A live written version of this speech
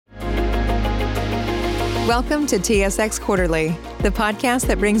Welcome to TSX Quarterly, the podcast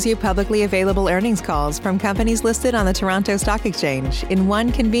that brings you publicly available earnings calls from companies listed on the Toronto Stock Exchange in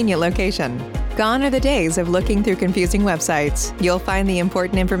one convenient location. Gone are the days of looking through confusing websites. You'll find the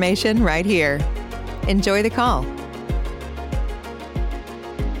important information right here. Enjoy the call.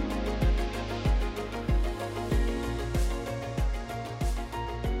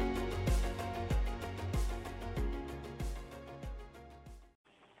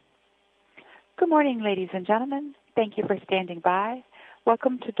 Good morning, ladies and gentlemen. Thank you for standing by.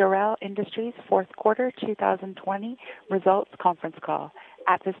 Welcome to Dorel Industries' fourth quarter 2020 results conference call.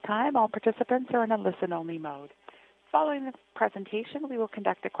 At this time, all participants are in a listen-only mode. Following the presentation, we will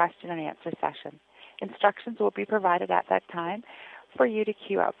conduct a question-and-answer session. Instructions will be provided at that time for you to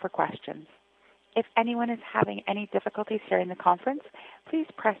queue up for questions. If anyone is having any difficulties hearing the conference, please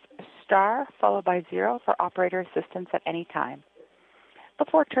press star followed by 0 for operator assistance at any time.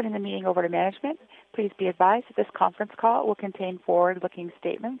 Before turning the meeting over to management, please be advised that this conference call will contain forward-looking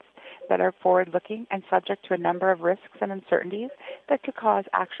statements that are forward-looking and subject to a number of risks and uncertainties that could cause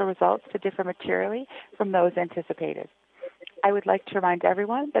actual results to differ materially from those anticipated. I would like to remind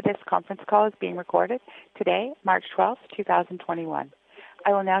everyone that this conference call is being recorded today, March 12, 2021.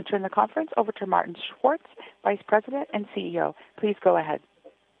 I will now turn the conference over to Martin Schwartz, Vice President and CEO. Please go ahead.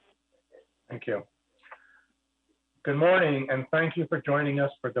 Thank you. Good morning, and thank you for joining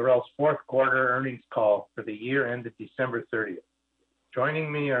us for Dorel's fourth quarter earnings call for the year ended December 30th.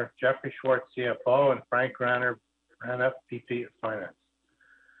 Joining me are Jeffrey Schwartz, CFO, and Frank Ranner, VP of Finance.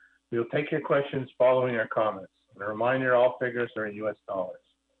 We will take your questions following our comments. And a reminder, all figures are in U.S. dollars.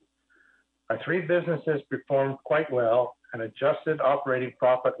 Our three businesses performed quite well, and adjusted operating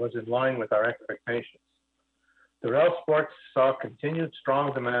profit was in line with our expectations. Dorel Sports saw continued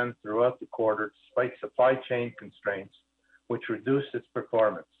strong demand throughout the quarter despite supply chain constraints, which reduced its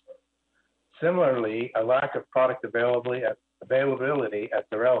performance. Similarly, a lack of product availability at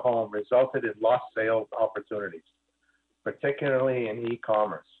Dorel Home resulted in lost sales opportunities, particularly in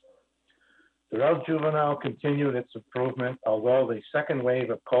e-commerce. Dorel Juvenile continued its improvement, although the second wave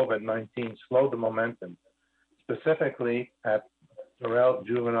of COVID-19 slowed the momentum, specifically at Dorel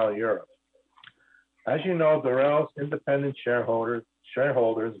Juvenile Europe. As you know, Dorel's independent shareholders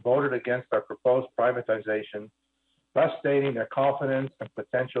voted against our proposed privatization, thus stating their confidence and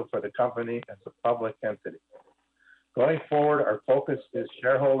potential for the company as a public entity. Going forward, our focus is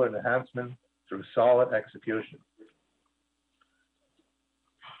shareholder enhancement through solid execution.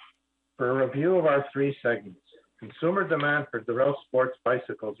 For a review of our three segments, consumer demand for Dorel Sports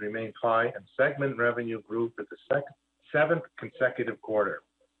bicycles remained high, and segment revenue grew for the seventh consecutive quarter.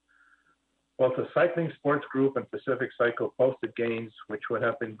 Both the Cycling Sports Group and Pacific Cycle posted gains, which would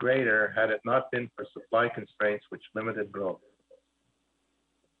have been greater had it not been for supply constraints which limited growth.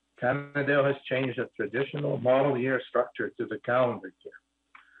 Canada has changed its traditional model year structure to the calendar year.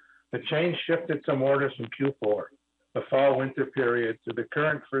 The change shifted some orders from Q4, the fall-winter period, to the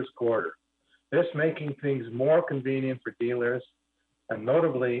current first quarter. This making things more convenient for dealers, and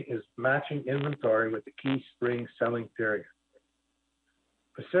notably is matching inventory with the key spring selling period.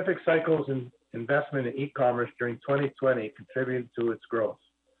 Pacific Cycle's investment in e-commerce during 2020 contributed to its growth.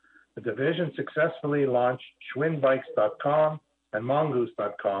 The division successfully launched schwinnbikes.com and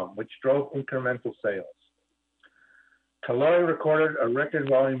mongoose.com, which drove incremental sales. Caloi recorded a record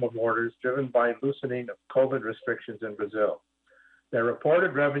volume of orders driven by loosening of COVID restrictions in Brazil. Their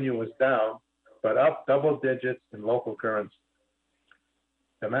reported revenue was down, but up double digits in local currency.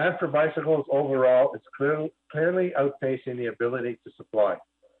 Demand for bicycles overall is clearly outpacing the ability to supply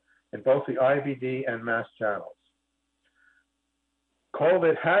in both the IBD and mass channels.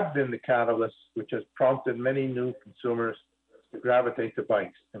 COVID had been the catalyst which has prompted many new consumers to gravitate to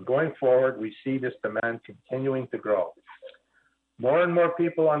bikes, and going forward, we see this demand continuing to grow. More and more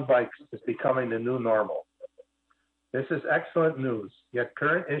people on bikes is becoming the new normal. This is excellent news, yet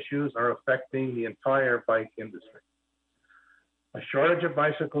current issues are affecting the entire bike industry. A shortage of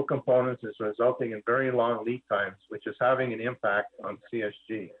bicycle components is resulting in very long lead times, which is having an impact on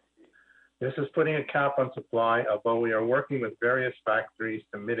CSG. This is putting a cap on supply, although we are working with various factories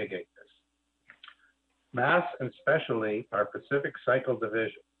to mitigate this. Mass, and especially our Pacific Cycle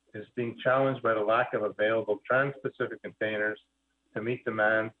division, is being challenged by the lack of available trans-Pacific containers to meet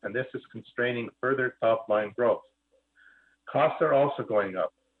demand, and this is constraining further top-line growth. Costs are also going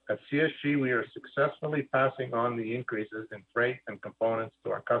up. At CSG, we are successfully passing on the increases in freight and components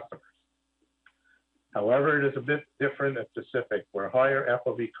to our customers. However, it is a bit different at Pacific, where higher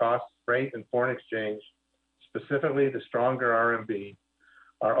FOB costs, freight, and foreign exchange, specifically the stronger RMB,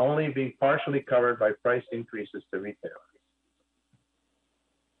 are only being partially covered by price increases to retailers.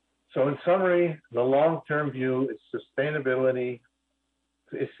 So in summary, the long-term view is sustainable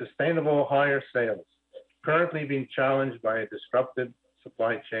higher sales, currently being challenged by a disrupted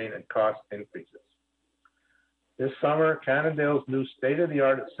supply chain and cost increases. This summer, Cannondale's new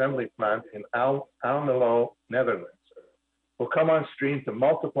state-of-the-art assembly plant in Almelo, Netherlands, will come on stream to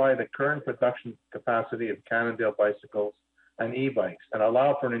multiply the current production capacity of Cannondale bicycles and e-bikes and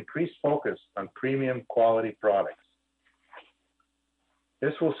allow for an increased focus on premium quality products.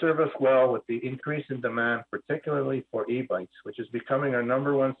 This will serve us well with the increase in demand, particularly for e-bikes, which is becoming our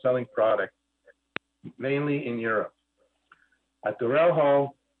 #1 selling product, mainly in Europe. At Dorel Home,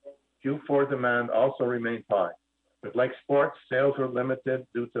 Q4 demand also remained high. With Like Sports, sales were limited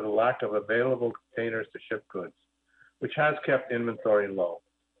due to the lack of available containers to ship goods, which has kept inventory low.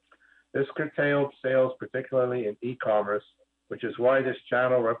 This curtailed sales, particularly in e-commerce, which is why this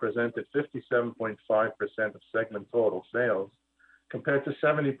channel represented 57.5% of segment total sales, compared to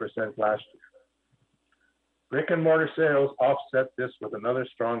 70% last year. Brick and mortar sales offset this with another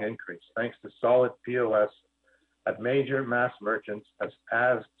strong increase, thanks to solid POS at major mass merchants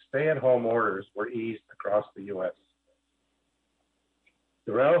as stay-at-home orders were eased across the U.S.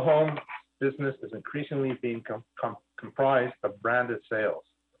 The Dorel Home business is increasingly being comprised of branded sales.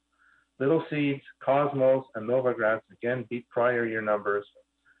 Little Seeds, Cosmos, and Novograds again beat prior year numbers,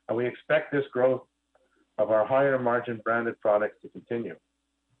 and we expect this growth of our higher margin branded products to continue.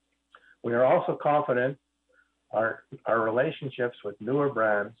 We are also confident our relationships with newer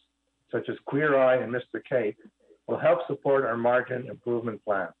brands, such as Queer Eye and Mr. Kate, will help support our margin improvement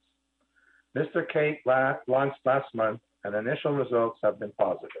plans. Mr. Kate launched last month, and initial results have been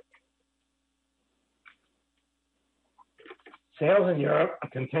positive. Sales in Europe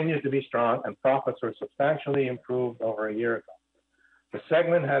continue to be strong, and profits were substantially improved over a year ago. The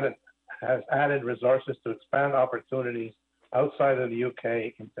segment has added resources to expand opportunities outside of the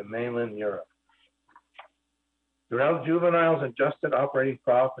UK into mainland Europe. Dorel Juvenile's adjusted operating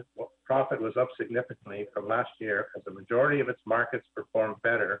profit was up significantly from last year as the majority of its markets performed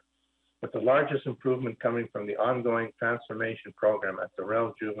better, with the largest improvement coming from the ongoing transformation program at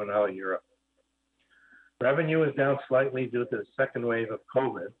Dorel Juvenile Europe. Revenue is down slightly due to the second wave of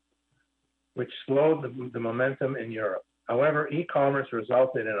COVID, which slowed the momentum in Europe. However, e-commerce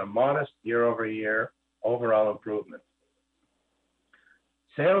resulted in a modest year-over-year overall improvement.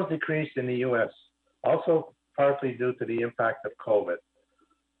 Sales decreased in the U.S., also partly due to the impact of COVID,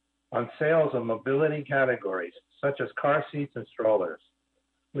 on sales of mobility categories such as car seats and strollers,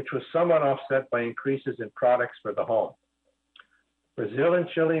 which was somewhat offset by increases in products for the home. Brazil and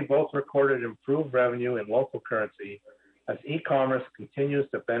Chile both recorded improved revenue in local currency as e-commerce continues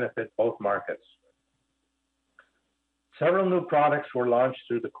to benefit both markets. Several new products were launched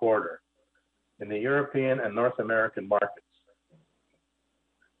through the quarter in the European and North American markets.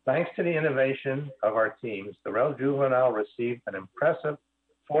 Thanks to the innovation of our teams, Dorel Juvenile received an impressive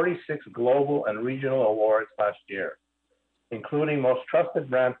 46 global and regional awards last year, including Most Trusted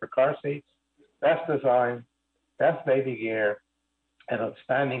Brand for Car Seats, Best Design, Best Baby Gear, and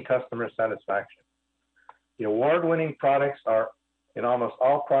Outstanding Customer Satisfaction. The award-winning products are in almost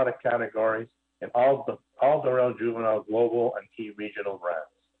all product categories in all Dorel Juvenile global and key regional brands.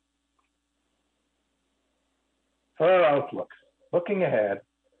 For our outlook, looking ahead,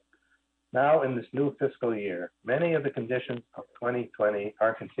 now in this new fiscal year, many of the conditions of 2020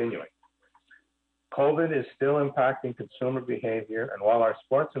 are continuing. COVID is still impacting consumer behavior, and while our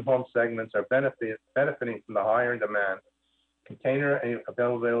sports and home segments are benefiting from the higher demand, container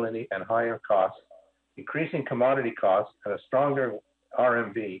availability and higher costs, increasing commodity costs, and a stronger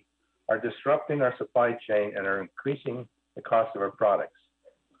RMB are disrupting our supply chain and are increasing the cost of our products.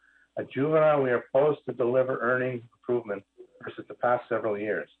 At Juvenile, we are poised to deliver earnings improvement versus the past several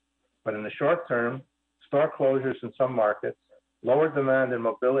years. But in the short term, store closures in some markets, lower demand in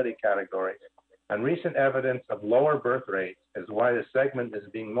mobility categories, and recent evidence of lower birth rates is why the segment is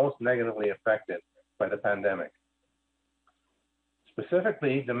being most negatively affected by the pandemic.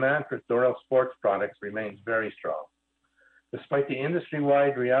 Specifically, demand for Dorel sports products remains very strong. Despite the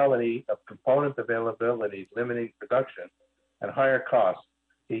industry-wide reality of component availability limiting production and higher costs,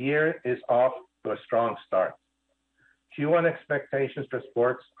 the year is off to a strong start. Q1 expectations for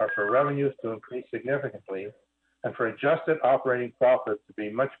sports are for revenues to increase significantly and for adjusted operating profit to be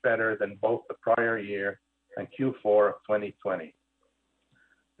much better than both the prior year and Q4 of 2020.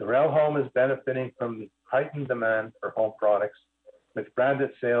 Dorel Home is benefiting from the heightened demand for home products, with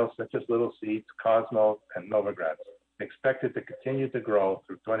branded sales such as Little Seeds, Cosmos, and Novograds expected to continue to grow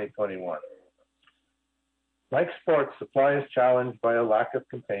through 2021. Like Sports, supply is challenged by a lack of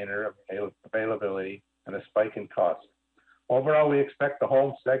container availability and a spike in costs. Overall, we expect the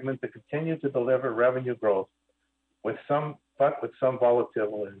home segment to continue to deliver revenue growth with some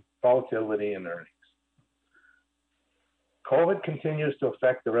volatility in earnings. COVID continues to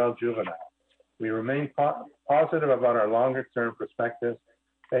affect Dorel Juvenile. We remain positive about our longer-term perspective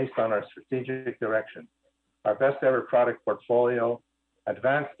based on our strategic direction, our best-ever product portfolio,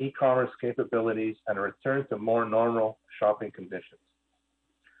 advanced e-commerce capabilities, and a return to more normal shopping conditions.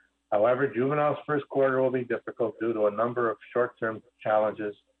 However, Juvenile's first quarter will be difficult due to a number of short-term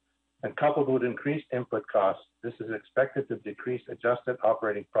challenges, and coupled with increased input costs, this is expected to decrease adjusted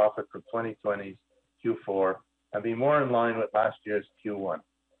operating profit for 2020's Q4 and be more in line with last year's Q1.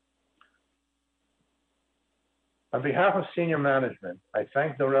 On behalf of senior management, I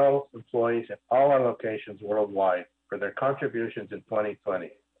thank Dorel's employees at all our locations worldwide for their contributions in 2020.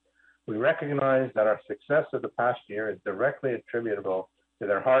 We recognize that our success of the past year is directly attributable to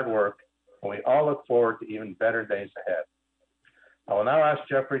their hard work, and we all look forward to even better days ahead. I will now ask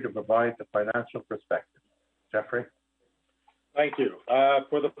Jeffrey to provide the financial perspective. Jeffrey? Thank you.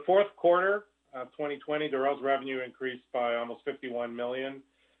 For the fourth quarter of 2020, Dorel's revenue increased by almost 51 million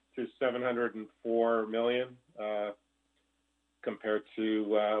to 704 million, compared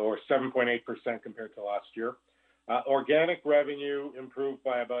to, or 7.8% compared to last year. Organic revenue improved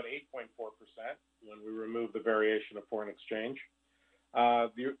by about 8.4% when we removed the variation of foreign exchange.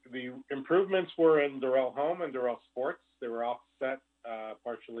 The improvements were in Dorel Home and Dorel Sports. They were offset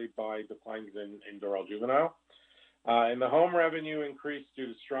partially by declines in Dorel Juvenile. In the home, revenue increased due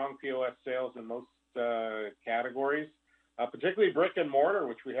to strong POS sales in most categories, particularly brick and mortar,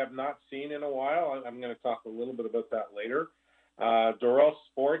 which we have not seen in a while. I'm going to talk a little bit about that later. Dorel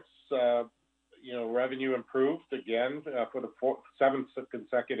Sports, revenue improved again for the seventh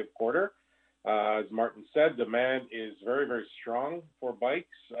consecutive quarter. As Martin said, demand is very, very strong for bikes,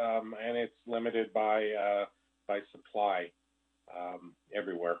 and it's limited by supply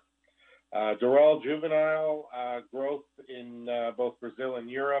everywhere. Dorel Juvenile growth in both Brazil and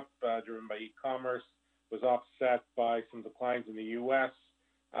Europe, driven by e-commerce, was offset by some declines in the U.S.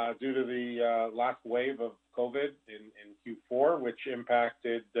 Due to the last wave of COVID in Q4, which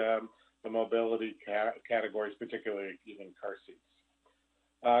impacted the mobility categories, particularly even car seats.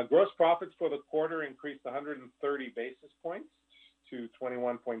 Gross profits for the quarter increased 130 basis points to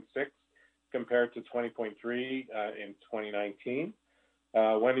 21.6 compared to 20.3 in 2019.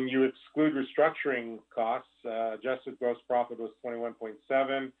 When you exclude restructuring costs, adjusted gross profit was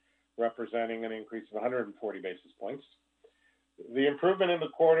 21.7, representing an increase of 140 basis points. The improvement in the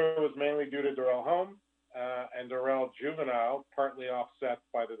quarter was mainly due to Dorel Home and Dorel Juvenile, partly offset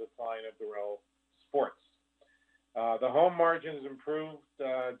by the decline of Dorel Sports. The home margins improved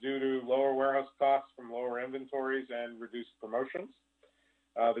due to lower warehouse costs from lower inventories and reduced promotions.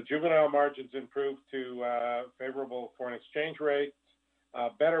 The juvenile margins improved to favorable foreign exchange rate,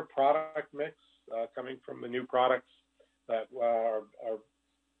 better product mix coming from the new products that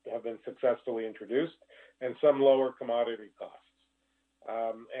have been successfully introduced, and some lower commodity costs.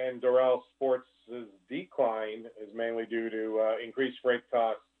 And Dorel Sports' decline is mainly due to increased freight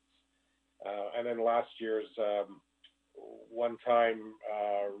costs, and then last year's one-time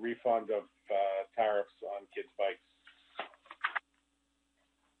refund of tariffs on kids' bikes.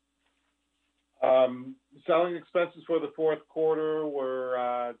 Selling expenses for the fourth quarter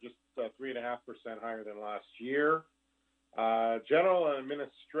were just 3.5% higher than last year. General and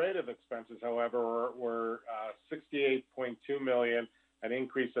administrative expenses, however, were 68.2 million, an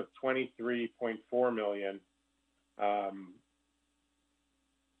increase of 23.4 million,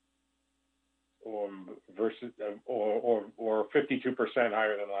 versus or 52%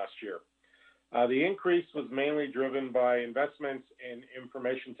 higher than last year. The increase was mainly driven by investments in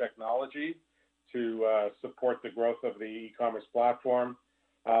information technology to support the growth of the e-commerce platform,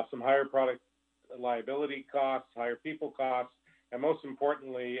 some higher product liability costs, higher people costs, and most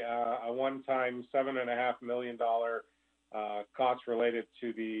importantly, a one-time $7.5 million cost related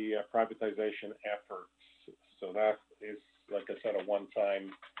to the privatization efforts. So that is, like I said, a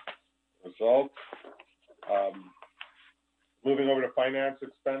one-time result. Moving over to finance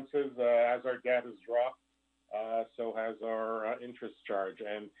expenses, as our debt has dropped, so has our interest charge.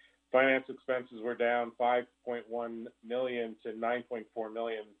 And finance expenses were down 5.1 million to 9.4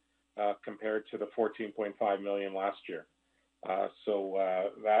 million compared to the 14.5 million last year. So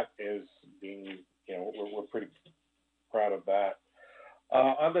that is being, we're pretty proud of that.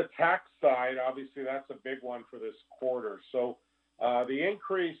 On the tax side, obviously that's a big one for this quarter. So the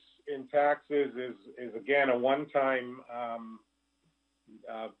increase in taxes is again a one-time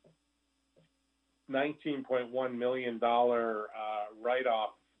 $19.1 million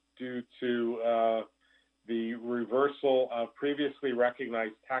write-off due to the reversal of previously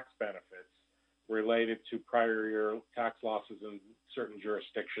recognized tax benefits related to prior year tax losses in certain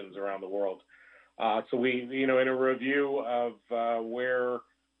jurisdictions around the world. So we, in a review of where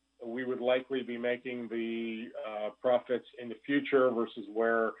we would likely be making the profits in the future versus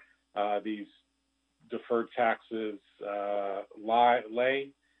where these deferred taxes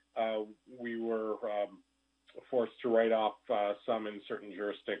lay, we were forced to write off some in certain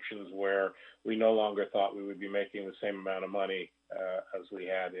jurisdictions where we no longer thought we would be making the same amount of money as we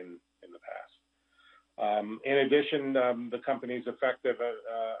had in the past. In addition, the company's effective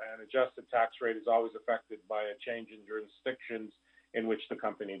and adjusted tax rate is always affected by a change in jurisdictions in which the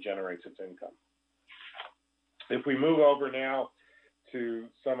company generates its income. If we move over now to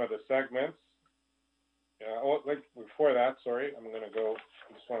some of the segments, before that, sorry, I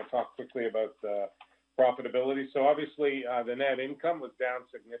just want to talk quickly about profitability. So obviously, the net income was down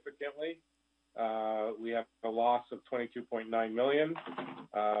significantly. We have a loss of $22.9 million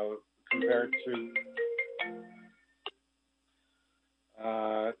compared to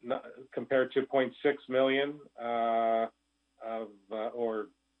 $0.6 million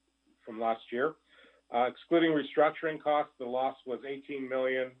from last year. Excluding restructuring costs, the loss was $18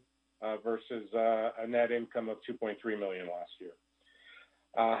 million versus a net income of $2.3 million last year.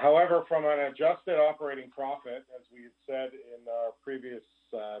 However, from an adjusted operating profit, as we had said in our previous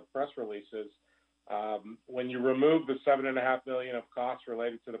press releases, when you remove the $7.5 million of costs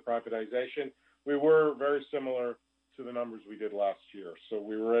related to the privatization, we were very similar to the numbers we did last year. So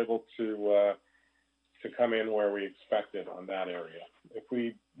we were able to come in where we expected on that area. If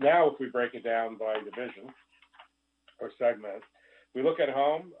we break it down by division or segment, we look at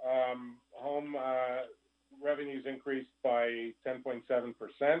home. Home revenues increased by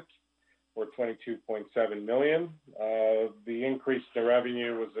 10.7%, or $22.7 million. The increase in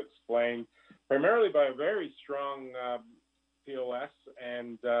revenue was explained primarily by a very strong POS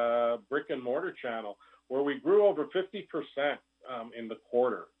and brick and mortar channel, where we grew over 50% in the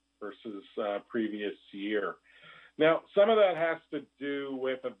quarter versus previous year. Now, some of that has to do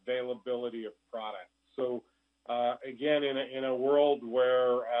with availability of product. So again, in a world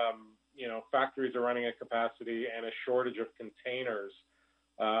where factories are running at capacity and a shortage of containers,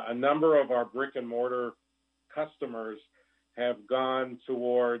 a number of our brick and mortar customers have gone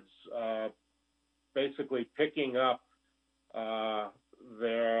towards basically picking up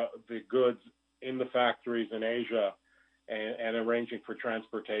the goods in the factories in Asia and arranging for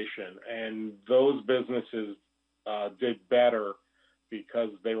transportation. And those businesses did better because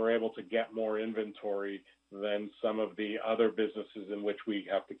they were able to get more inventory than some of the other businesses in which we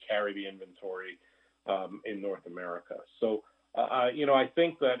have to carry the inventory in North America. So, I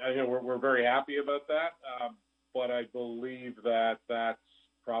think that we're very happy about that, but I believe that that's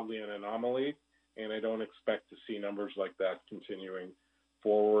probably an anomaly, and I don't expect to see numbers like that continuing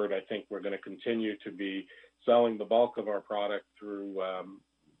forward. I think we're going to continue to be selling the bulk of our product through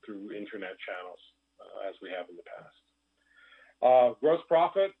internet channels as we have in the past. Gross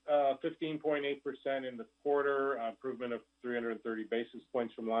profit, 15.8% in the quarter, improvement of 330 basis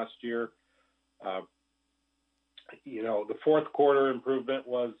points from last year. The fourth quarter improvement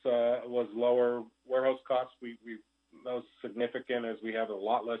was lower warehouse costs. That was significant as we have a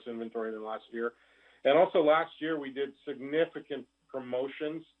lot less inventory than last year. And also last year we did significant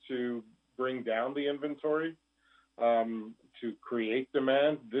promotions to bring down the inventory to create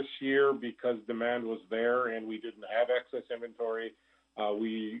demand. This year, because demand was there and we didn't have excess inventory,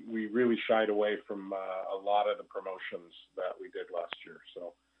 we really shied away from a lot of the promotions that we did last year.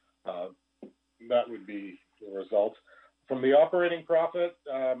 So that would be the result. From the operating profit,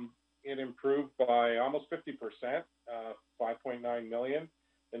 it improved by almost 50%, $5.9 million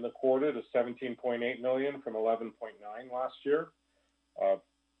in the quarter to $17.8 million from $11.9 last year.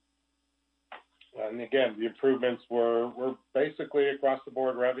 And again, the improvements were basically across the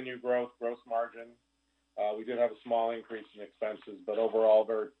board: revenue growth, gross margin. We did have a small increase in expenses, but overall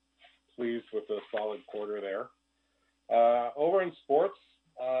very pleased with the solid quarter there. Over in sports,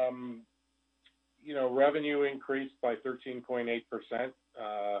 revenue increased by 13.8%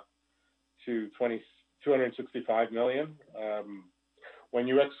 to $265 million. When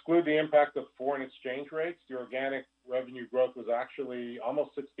you exclude the impact of foreign exchange rates, the organic revenue growth was actually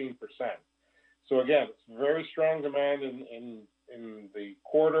almost 16%. So again, it's very strong demand in the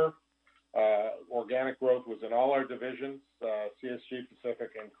quarter. Organic growth was in all our divisions, CSG,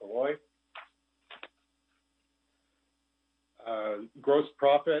 Pacific, and Killoy. Gross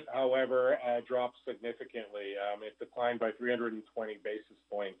profit, however, dropped significantly. It declined by 320 basis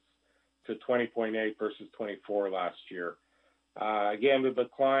points to 20.8 versus 24 last year. Again, the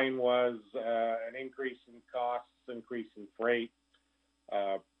decline was an increase in costs, increase in freight.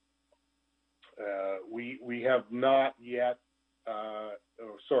 We have not yet,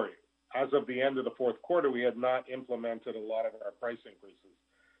 as of the end of the fourth quarter, we had not implemented a lot of our price increases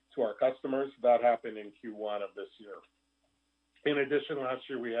to our customers. That happened in Q1 of this year. In addition, last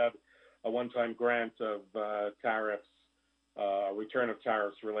year we had a one-time grant of tariffs, return of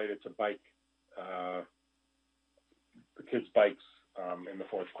tariffs related to the kids' bikes in the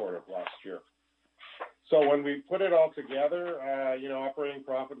fourth quarter of last year. So when we put it all together, operating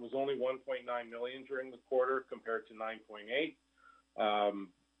profit was only $1.9 million during the quarter compared to $9.8.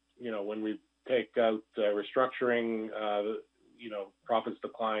 When we take out restructuring, profits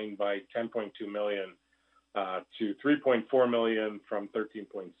declined by $10.2 million to $3.4 million from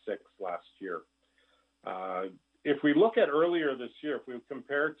 $13.6 last year. If we look at earlier this year, if we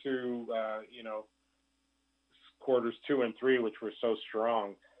compare to, quarters 2 and 3, which were so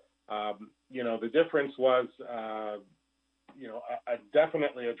strong, the difference was,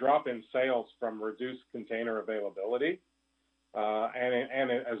 definitely a drop in sales from reduced container availability,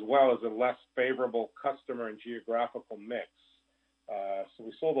 and as well as a less favorable customer and geographical mix. So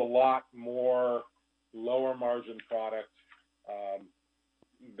we sold a lot more lower margin product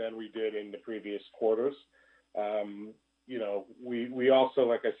than we did in the previous quarters. We also,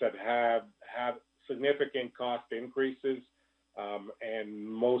 like I said, have significant cost increases, and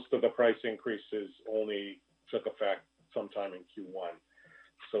most of the price increases only took effect sometime in Q1.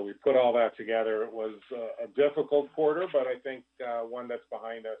 So we put all that together. It was a difficult quarter, but I think one that's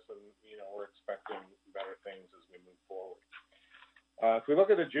behind us, and we're expecting better things as we move forward. If we look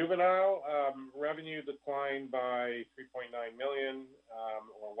at the juvenile, revenue declined by $3.9 million,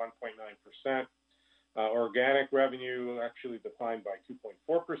 or 1.9%. Organic revenue actually declined by 2.4%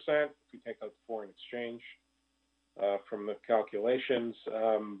 if we take out the foreign exchange from the calculations.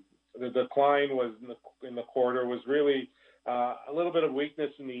 The decline was in the quarter was really a little bit of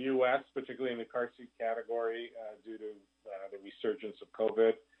weakness in the U.S., particularly in the car seat category due to the resurgence of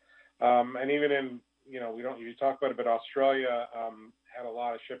COVID. And even in, we don't usually talk about it, but Australia had a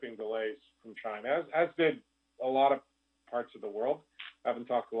lot of shipping delays from China, as did a lot of parts of the world. I haven't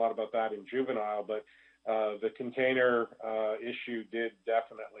talked a lot about that in juvenile, but the container issue did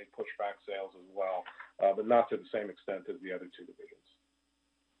definitely push back sales as well, but not to the same extent as the other two divisions.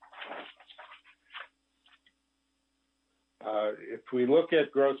 If we look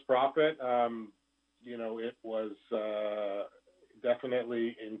at gross profit, it was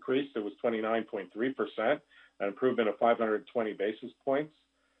definitely increased. It was 29.3%, an improvement of 520 basis points.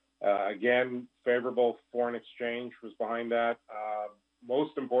 Again, favorable foreign exchange was behind that.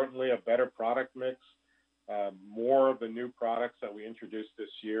 Most importantly, a better product mix. More of the new products that we introduced this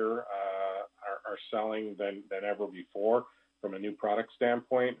year are selling than ever before from a new product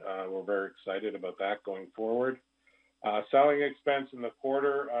standpoint. We're very excited about that going forward. Selling expense in the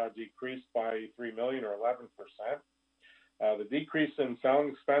quarter decreased by $3 million or 11%. The decrease in selling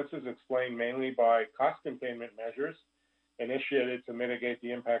expenses explained mainly by cost containment measures initiated to mitigate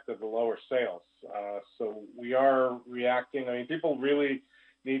the impact of the lower sales. So we are reacting. I mean, people really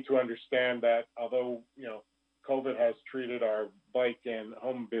need to understand that although, COVID has treated our bike and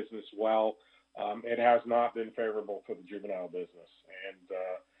home business well, it has not been favorable for the juvenile business. And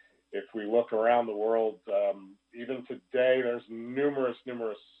if we look around the world, even today, there's numerous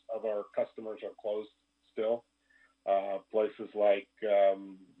of our customers are closed still. Places like,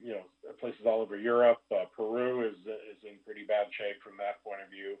 places all over Europe. Peru is in pretty bad shape from that point of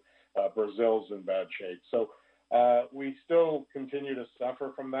view. Brazil's in bad shape. So we still continue to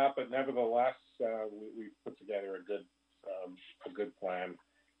suffer from that, but nevertheless, we put together a good plan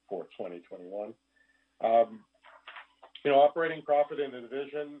for 2021. Operating profit in the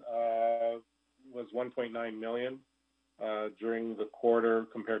division was $1.9 million during the quarter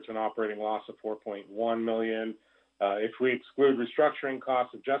compared to an operating loss of $4.1 million. If we exclude restructuring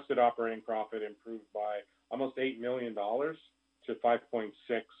costs, adjusted operating profit improved by almost $8 million to 5.6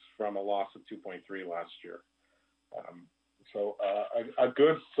 from a loss of 2.3 last year. So a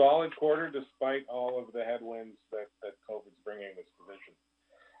good solid quarter despite all of the headwinds that COVID's bringing this division.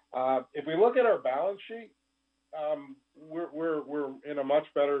 If we look at our balance sheet, we're in a much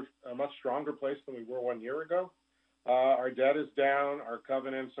stronger place than we were 1 year ago. Our debt is down. Our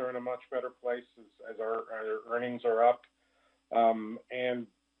covenants are in a much better place as our earnings are up. And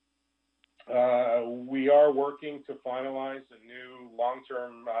we are working to finalize a new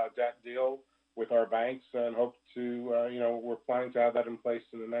long-term debt deal with our banks and hope to, we're planning to have that in place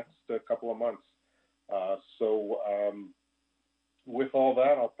in the next couple of months. So with all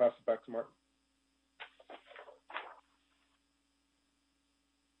that, I'll pass it back to Martin.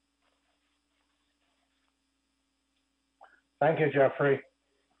 Thank you, Jeffrey.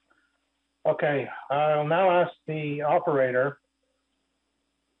 Okay, I'll now ask the operator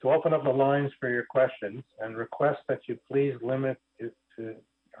to open up the lines for your questions and request that you please limit it to,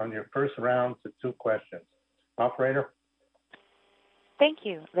 on your first round, to 2 questions. Operator? Thank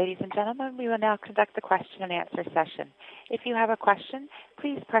you. Ladies and gentlemen, we will now conduct the question and answer session. If you have a question,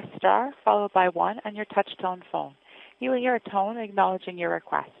 please press star followed by 1 on your touch-tone phone. You will hear a tone acknowledging your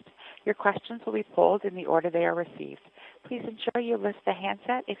request. Your questions will be polled in the order they are received. Please ensure you lift the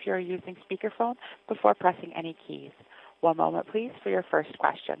handset if you are using speakerphone before pressing any keys. One moment, please, for your first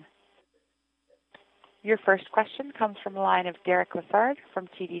question. Your first question comes from the line of Derek Lessard from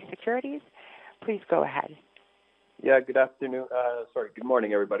TD Securities. Please go ahead. Yeah, good afternoon. Good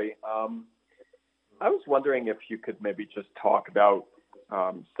morning, everybody. I was wondering if you could maybe just talk about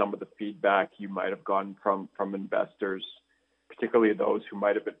some of the feedback you might have gotten from investors, particularly those who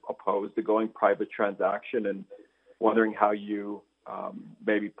might have been opposed to going private transaction, and wondering how you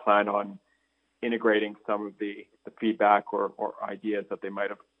maybe plan on integrating some of the feedback or ideas that they might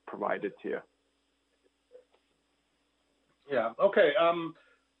have provided to you. Yeah. Okay.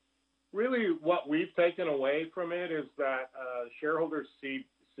 Really, what we've taken away from it is that shareholders see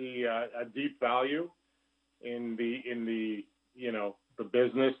a deep value in the the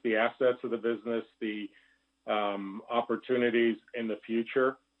business, the assets of the business, the opportunities in the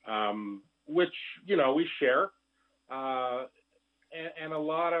future, which we share. And a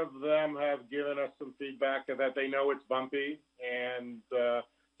lot of them have given us some feedback that they know it's bumpy, and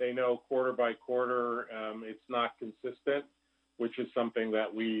they know quarter by quarter it's not consistent, which is something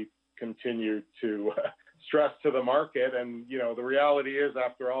that we continue to stress to the market. And, the reality is,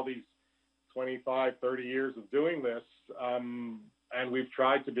 after all these 25, 30 years of doing this, and we've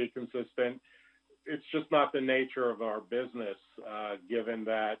tried to be consistent, it's just not the nature of our business, given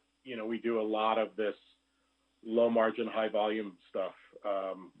that, we do a lot of this low margin, high volume stuff,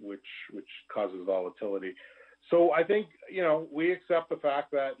 which causes volatility. So I think, we accept the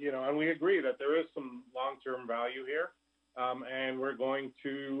fact that, and we agree that there is some long-term value here. And we're going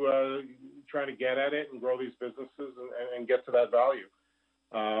to try to get at it and grow these businesses and get to that value.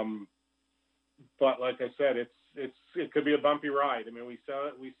 But like I said, it could be a bumpy ride. I mean, we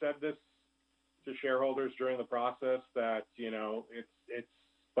said this to shareholders during the process that, it's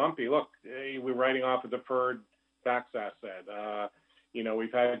bumpy. Look, we're writing off a deferred tax asset.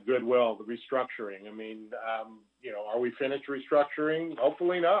 We've had goodwill, the restructuring. I mean, are we finished restructuring?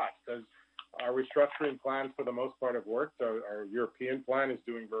 Hopefully not, because our restructuring plans, for the most part, have worked. Our European plan is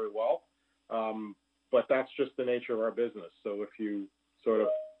doing very well, but that's just the nature of our business. So if you sort of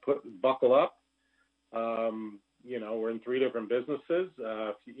buckle up, we're in 3 different businesses.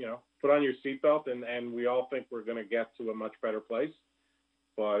 Put on your seatbelt, and we all think we're going to get to a much better place,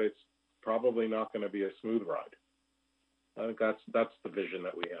 but it's probably not going to be a smooth ride. I think that's the vision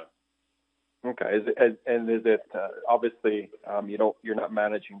that we have. Okay. Is it obviously you're not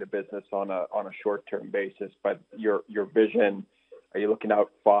managing the business on a short-term basis, but your vision, are you looking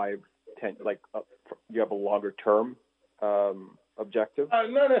out 5, 10, you have a longer-term objective?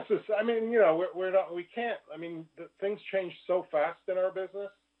 Not necessarily. I mean, we're not. We can't. I mean, things change so fast in our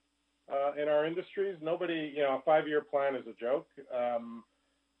business, in our industries. Nobody, a 5-year plan is a joke.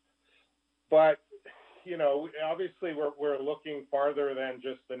 But obviously, we're looking farther than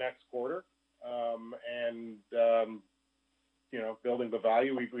just the next quarter. Building the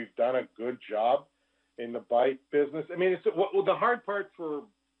value. We've done a good job in the bike business. I mean, the hard part for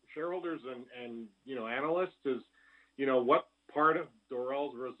shareholders and analysts is, what part of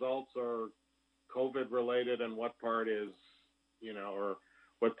Dorel's results are COVID related and what part is, or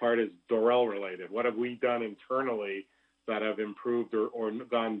what part is Dorel related? What have we done internally that have improved or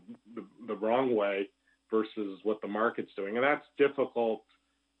gone the wrong way versus what the market's doing? And that's difficult.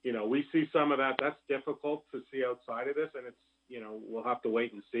 We see some of that. That's difficult to see outside of this, and it's, we'll have to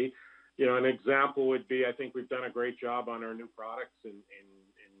wait and see. An example would be, I think we've done a great job on our new products in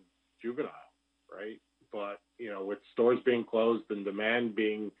juvenile, right? But, with stores being closed and demand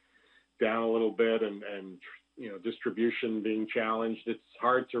being down a little bit and distribution being challenged, it's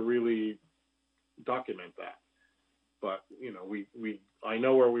hard to really document that. But, I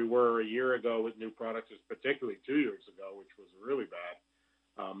know where we were a year ago with new products, particularly 2 years ago, which was really bad.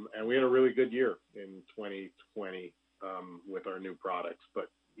 And we had a really good year in 2020 with our new products, but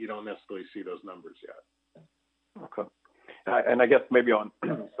you don't necessarily see those numbers yet. Okay. And I guess maybe on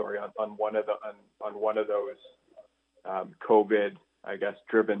one of those COVID, I guess,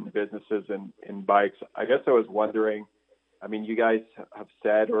 driven businesses in bikes, I guess I was wondering, I mean, you guys have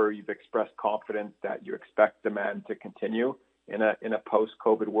said, or you've expressed confidence that you expect demand to continue in a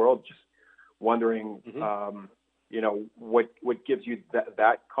post-COVID world. Just wondering, what gives you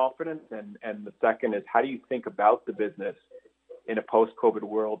that confidence? And the second is, how do you think about the business in a post-COVID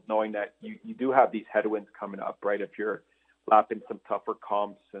world, knowing that you do have these headwinds coming up, right? If you're lapping some tougher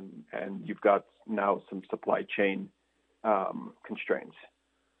comps and you've got now some supply chain constraints.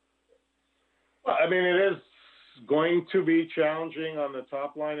 Well, I mean, it is going to be challenging on the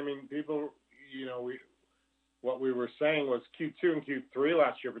top line. I mean, people, what we were saying was Q2 and Q3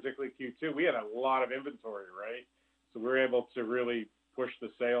 last year, particularly Q2, we had a lot of inventory, right? So we were able to really push the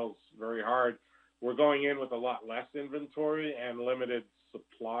sales very hard. We're going in with a lot less inventory and limited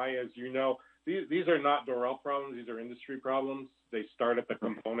supply, as you know. These are not Dorel problems. These are industry problems. They start at the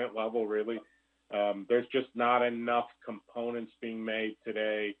component level, really. There's just not enough components being made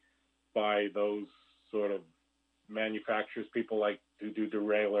today by those sort of manufacturers, people like to do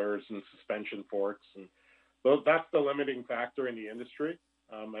derailleurs and suspension forks. And that's the limiting factor in the industry.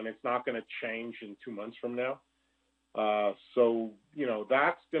 And it's not going to change in 2 months from now. So,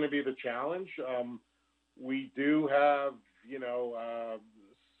 that's going to be the challenge. We do have,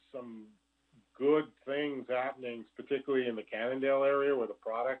 some good things happening, particularly in the Cannondale area where the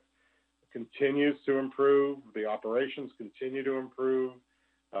product continues to improve. The operations continue to improve.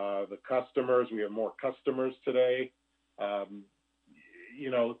 The customers, we have more customers today.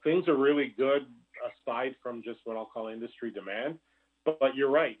 Things are really good aside from just what I'll call industry demand. But you're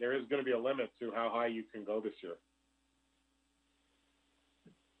right, there is going to be a limit to how high you can go this year.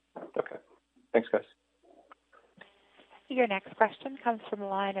 Okay. Thanks, guys. Your next question comes from the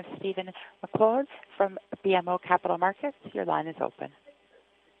line of Stephen MacLeod from BMO Capital Markets. Your line is open.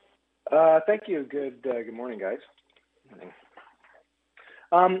 Thank you. Good morning, guys.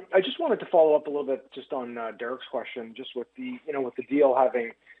 I just wanted to follow up a little bit just on Derek's question, just with the deal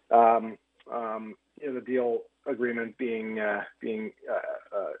having the deal agreement being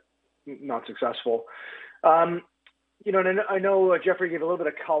not successful. And I know Jeffrey gave a little bit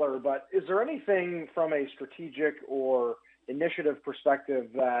of color, but is there anything from a strategic or initiative perspective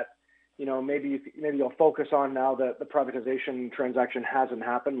that maybe you'll focus on now that the privatization transaction hasn't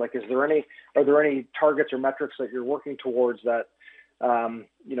happened? Like, are there any targets or metrics that you're working towards that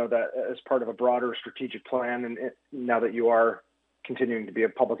that as part of a broader strategic plan, and now that you are continuing to be a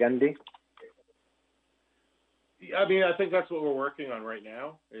public entity? I mean, I think that's what we're working on right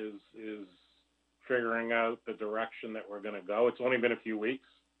now is figuring out the direction that we're going to go. It's only been a few weeks.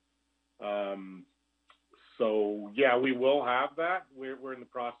 So, yeah, we will have that. We're in the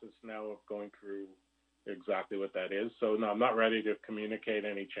process now of going through exactly what that is. So, no, I'm not ready to communicate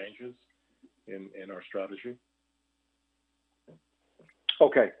any changes in our strategy.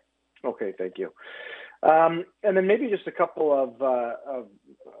 Okay, thank you. And then maybe just a couple of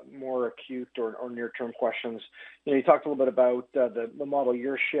more acute or near-term questions. You talked a little bit about the model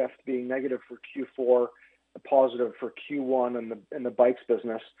year shift being negative for Q4, positive for Q1 in the bikes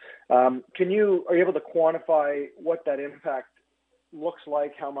business. Are you able to quantify what that impact looks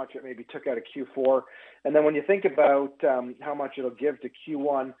like, how much it maybe took out of Q4? And then when you think about how much it'll give to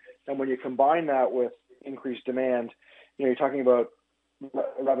Q1, and when you combine that with increased demand, you're talking about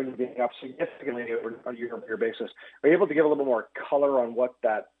revenue being up significantly on a year-over-year basis. Are you able to give a little more color on what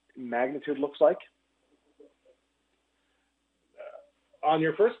that magnitude looks like? On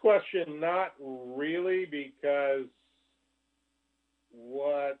your first question, not really, because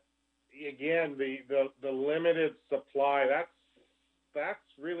the limited supply, that's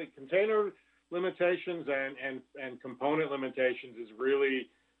really container limitations and component limitations is really,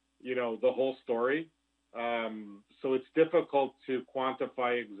 the whole story. So it's difficult to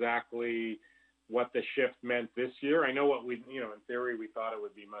quantify exactly what the shift meant this year. I know what in theory, we thought it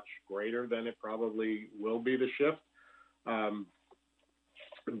would be much greater than it probably will be, the shift.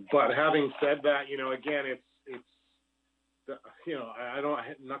 But having said that, again, it's I'm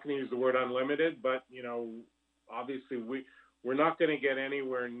not going to use the word unlimited, but, obviously we're not going to get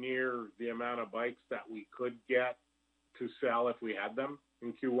anywhere near the amount of bikes that we could get to sell if we had them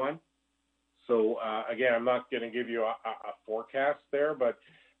in Q1. So, again, I'm not going to give you a forecast there, but,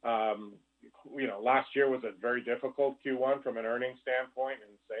 last year was a very difficult Q1 from an earnings standpoint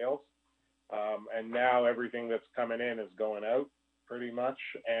and sales. And now everything that's coming in is going out pretty much.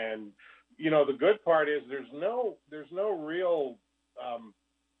 And, the good part is there's no real,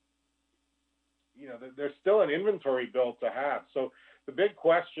 there's still an inventory build to have. So the big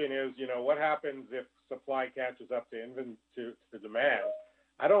question is, what happens if supply catches up to demand?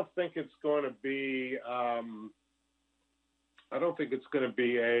 I don't think it's going to be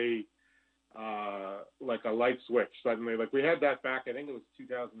like a light switch suddenly. Like we had that back, I think it was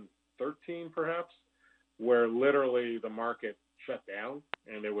 2013 perhaps, where literally the market shut down,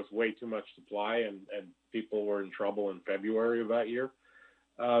 and there was way too much supply, and people were in trouble in February of that year.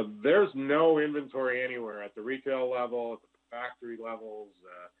 There's no inventory anywhere at the retail level, at the factory levels,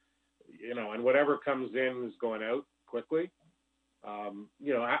 and whatever comes in is going out quickly.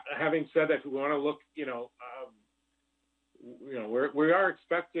 Having said that, if we want to look, we are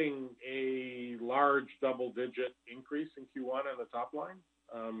expecting a large double-digit increase in Q1 on the top line.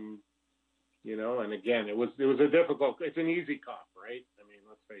 And again, it was it's an easy comp, right? I mean,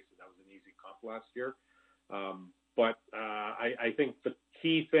 let's face it, that was an easy comp last year. But I think the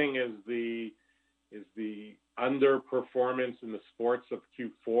key thing is the underperformance in the sports of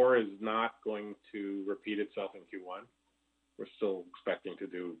Q4 is not going to repeat itself in Q1. We're still expecting to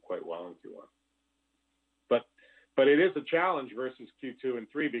do quite well in Q1. But it is a challenge versus Q2 and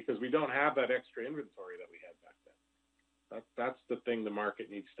 3 because we don't have that extra inventory that we had back then. That's the thing the market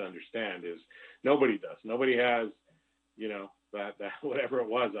needs to understand is nobody does. Nobody has, that whatever it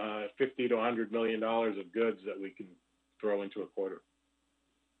was, $50 to $100 million of goods that we can throw into a quarter.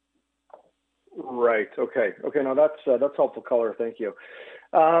 Right. Okay. No, that's helpful color. Thank you.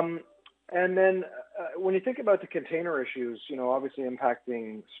 And then when you think about the container issues, obviously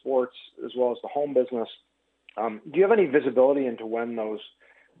impacting sports as well as the home business, do you have any visibility into when those,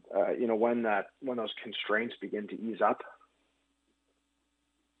 when those constraints begin to ease up?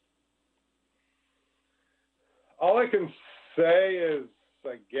 All I can say is,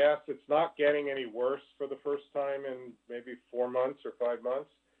 I guess it's not getting any worse for the first time in maybe 4 months or 5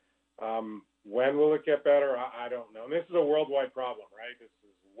 months. When will it get better? I don't know. And this is a worldwide problem, right? This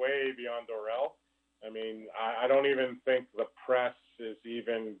is way beyond Dorel. I mean, I don't even think the press is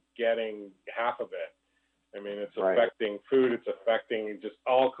even getting half of it. I mean, it's affecting food. It's affecting just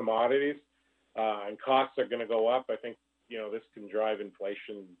all commodities. And costs are going to go up. I think, this can drive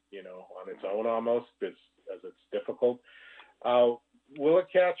inflation, on its own almost as it's difficult. Will it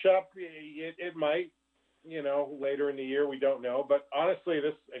catch up? It might, later in the year. We don't know. But honestly,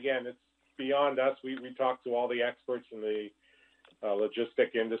 this, again, it's beyond us. We talk to all the experts in the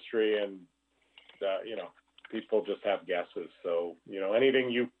logistic industry, and, people just have guesses. So, anything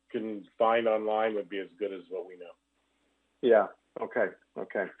you can find online would be as good as what we know. Yeah. Okay.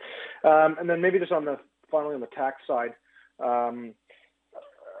 And then maybe just finally on the tax side, are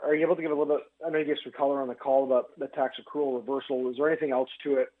you able to give a little bit, I know you gave some color on the call about the tax accrual reversal. Is there anything else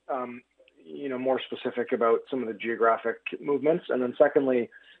to it, more specific about some of the geographic movements? And then secondly,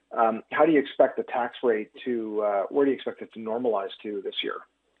 how do you expect the tax rate where do you expect it to normalize to this year?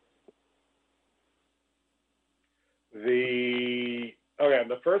 The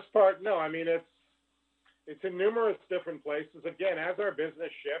first part, no, I mean, it's in numerous different places. Again, as our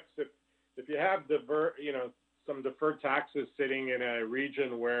business shifts, if you have some deferred taxes sitting in a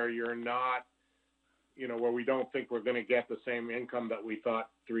region where you're not, where we don't think we're going to get the same income that we thought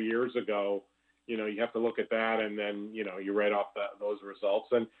 3 years ago, you have to look at that, and then, you write off those results.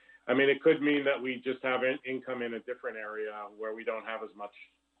 And I mean, it could mean that we just have income in a different area where we don't have as much,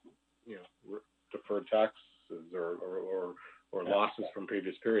 deferred taxes or losses from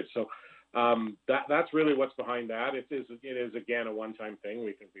previous periods. So that's really what's behind that. It is again a one-time thing.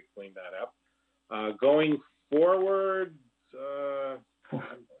 We think we've cleaned that up. Going forward,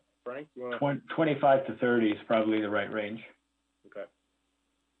 Frank, you want 25 to 30 is probably the right range. Okay.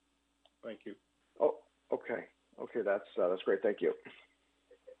 Thank you. Oh, okay. That's great. Thank you.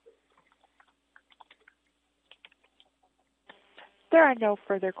 There are no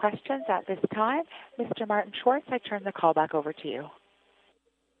further questions at this time. Mr. Martin Schwartz, I turn the call back over to you.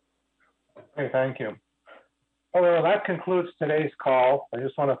 Okay, thank you. Well, that concludes today's call. I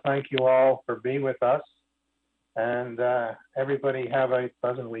just want to thank you all for being with us, and everybody have a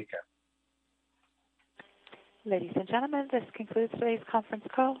pleasant weekend. Ladies and gentlemen, this concludes today's conference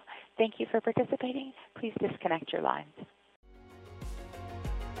call. Thank you for participating. Please disconnect your lines.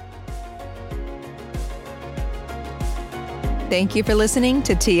 Thank you for listening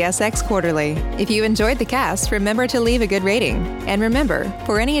to TSX Quarterly. If you enjoyed the cast, remember to leave a good rating. And remember,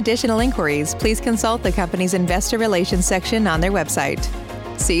 for any additional inquiries, please consult the company's investor relations section on their website.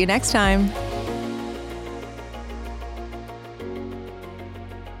 See you next time.